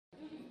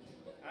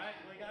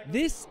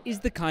This is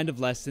the kind of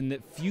lesson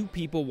that few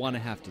people want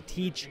to have to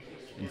teach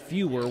and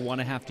fewer want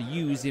to have to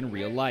use in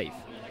real life.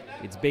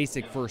 It's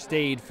basic first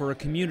aid for a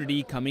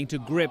community coming to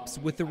grips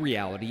with the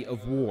reality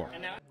of war.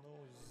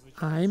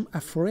 I'm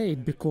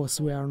afraid because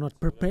we are not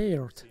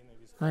prepared.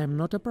 I am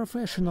not a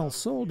professional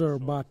soldier,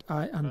 but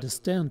I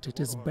understand it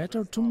is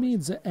better to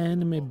meet the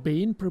enemy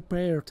being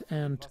prepared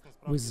and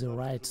with the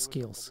right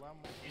skills.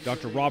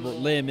 Dr. Robert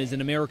Lim is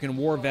an American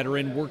war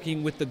veteran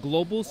working with the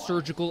Global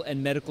Surgical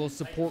and Medical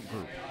Support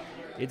Group.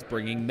 It's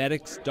bringing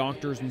medics,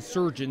 doctors, and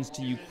surgeons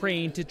to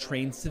Ukraine to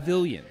train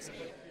civilians.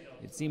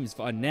 It seems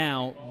fun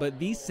now, but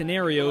these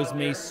scenarios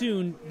may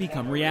soon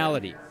become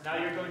reality. Now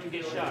you're going to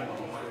get shot.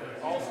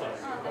 Also.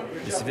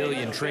 The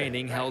civilian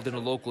training held in a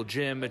local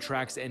gym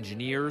attracts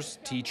engineers,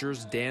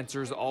 teachers,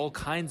 dancers, all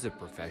kinds of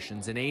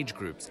professions and age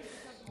groups,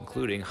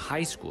 including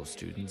high school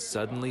students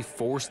suddenly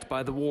forced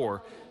by the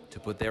war to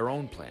put their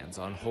own plans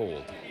on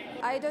hold.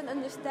 I don't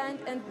understand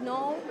and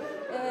know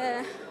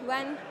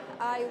when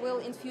I will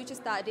in future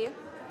study,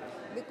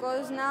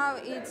 because now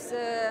it's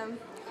a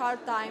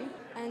hard time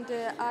and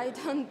I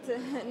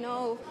don't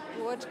know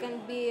what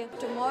can be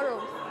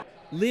tomorrow.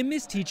 Lim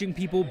is teaching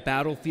people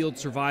battlefield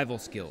survival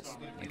skills,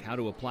 like how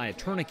to apply a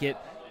tourniquet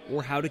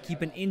or how to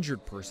keep an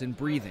injured person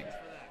breathing.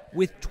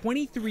 With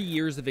 23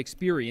 years of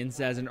experience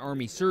as an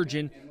Army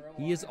surgeon,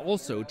 he is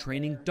also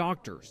training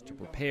doctors to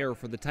prepare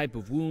for the type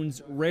of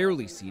wounds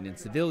rarely seen in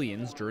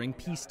civilians during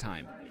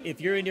peacetime. If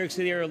you're in New York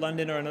City or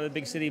London or another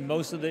big city,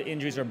 most of the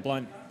injuries are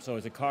blunt. So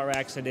it's a car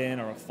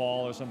accident or a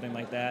fall or something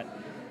like that.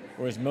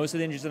 Whereas most of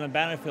the injuries on the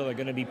battlefield are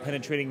going to be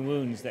penetrating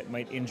wounds that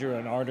might injure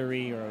an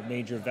artery or a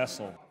major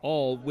vessel.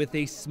 All with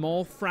a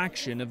small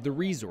fraction of the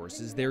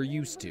resources they're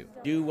used to.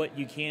 Do what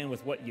you can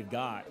with what you've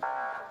got.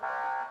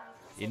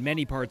 In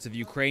many parts of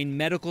Ukraine,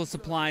 medical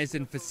supplies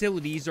and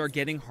facilities are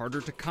getting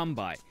harder to come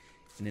by.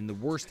 And in the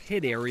worst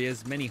hit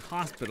areas, many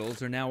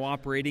hospitals are now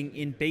operating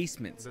in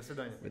basements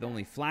with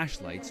only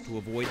flashlights to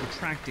avoid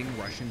attracting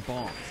Russian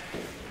bombs.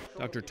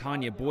 Dr.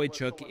 Tanya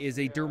Boychuk is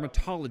a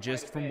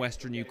dermatologist from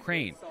Western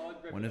Ukraine,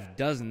 one of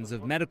dozens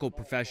of medical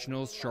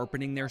professionals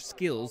sharpening their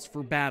skills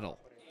for battle.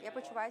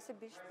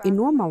 In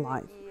normal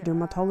life,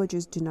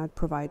 dermatologists do not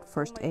provide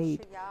first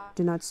aid,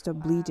 do not stop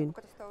bleeding,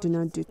 do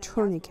not do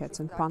tourniquets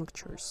and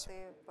punctures.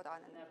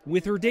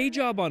 With her day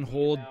job on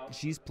hold,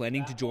 she's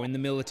planning to join the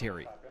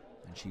military,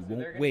 and she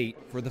won't wait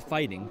for the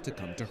fighting to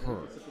come to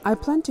her. I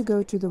plan to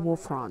go to the war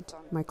front.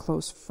 My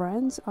close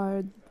friends are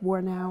at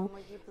war now,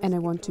 and I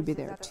want to be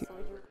there too.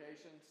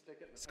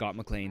 Scott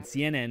McLean,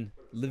 CNN,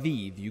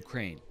 Lviv,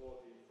 Ukraine.